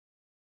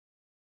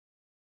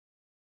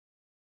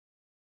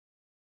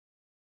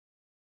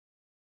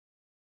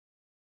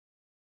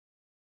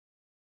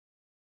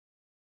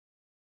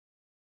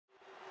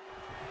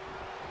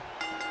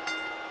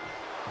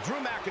Drew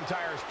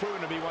McIntyre has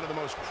proven to be one of the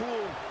most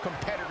cruel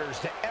competitors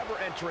to ever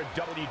enter a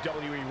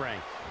WWE ring.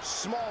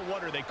 Small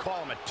wonder they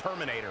call him a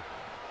Terminator.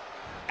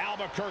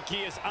 Albuquerque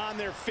is on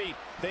their feet.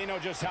 They know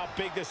just how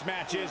big this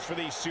match is for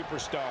these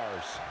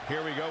superstars.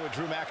 Here we go with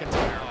Drew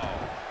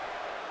McIntyre.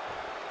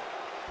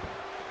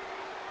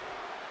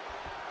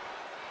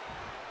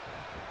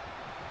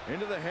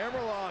 Into the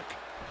hammerlock.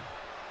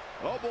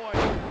 Oh, boy.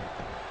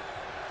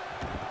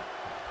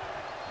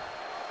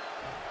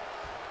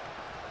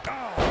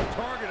 Oh,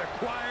 target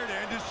acquired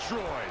and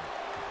destroyed.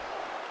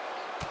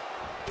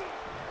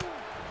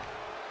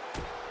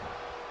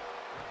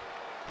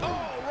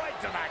 Oh,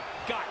 right to the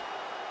gut.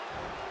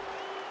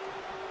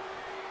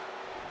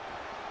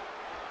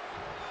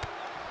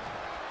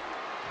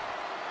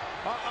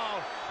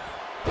 Uh-oh.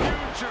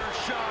 Future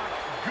shock.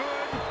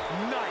 Good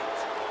night.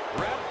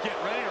 Ref, get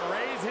ready to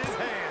raise his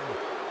hand.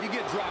 You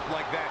get dropped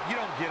like that, you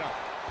don't get up,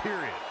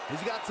 period.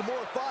 He's got some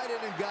more fight in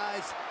him,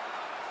 guys.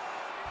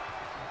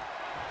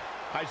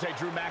 I'd say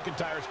Drew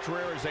McIntyre's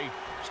career is a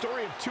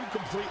story of two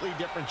completely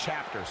different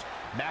chapters.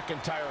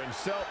 McIntyre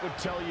himself would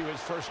tell you his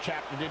first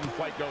chapter didn't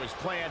quite go as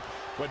planned,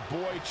 but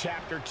boy,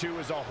 chapter 2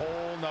 is a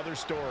whole nother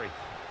story.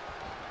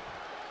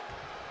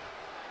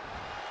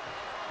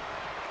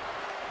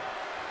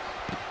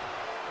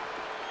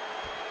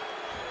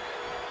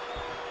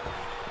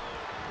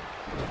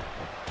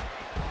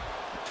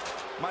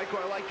 Michael,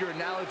 I like your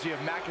analogy of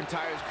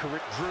McIntyre's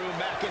career. Drew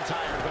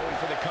McIntyre going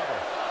for the cover.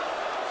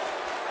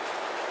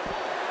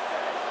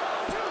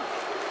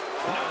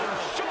 Another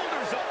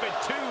shoulders up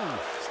at 2.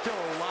 Still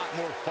a lot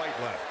more fight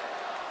left.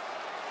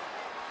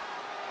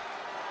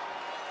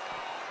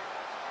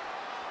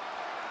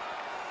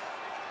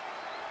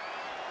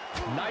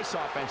 Nice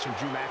offense from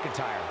Drew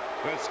McIntyre.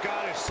 The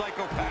Scottish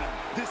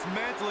psychopath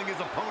dismantling his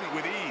opponent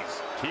with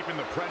ease. Keeping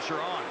the pressure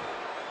on.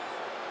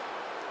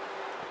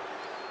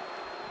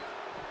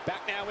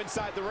 Back now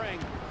inside the ring.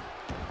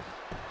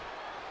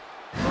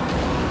 You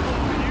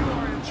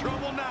are in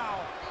trouble now.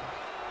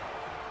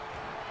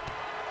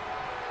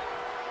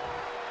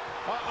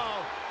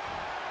 Uh-oh.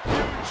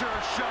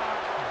 Future shock.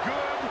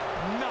 Good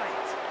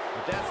night.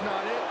 If that's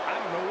not it, I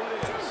don't know what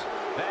is.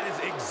 That is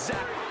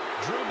exact.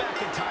 Drew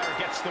McIntyre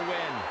gets the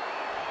win.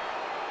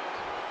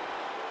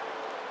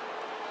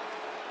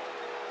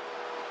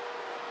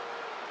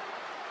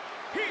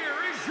 Here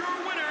is your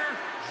winner,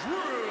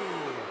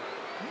 Drew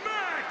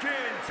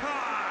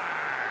McIntyre.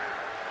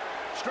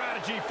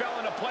 Strategy fell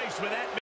into place with that.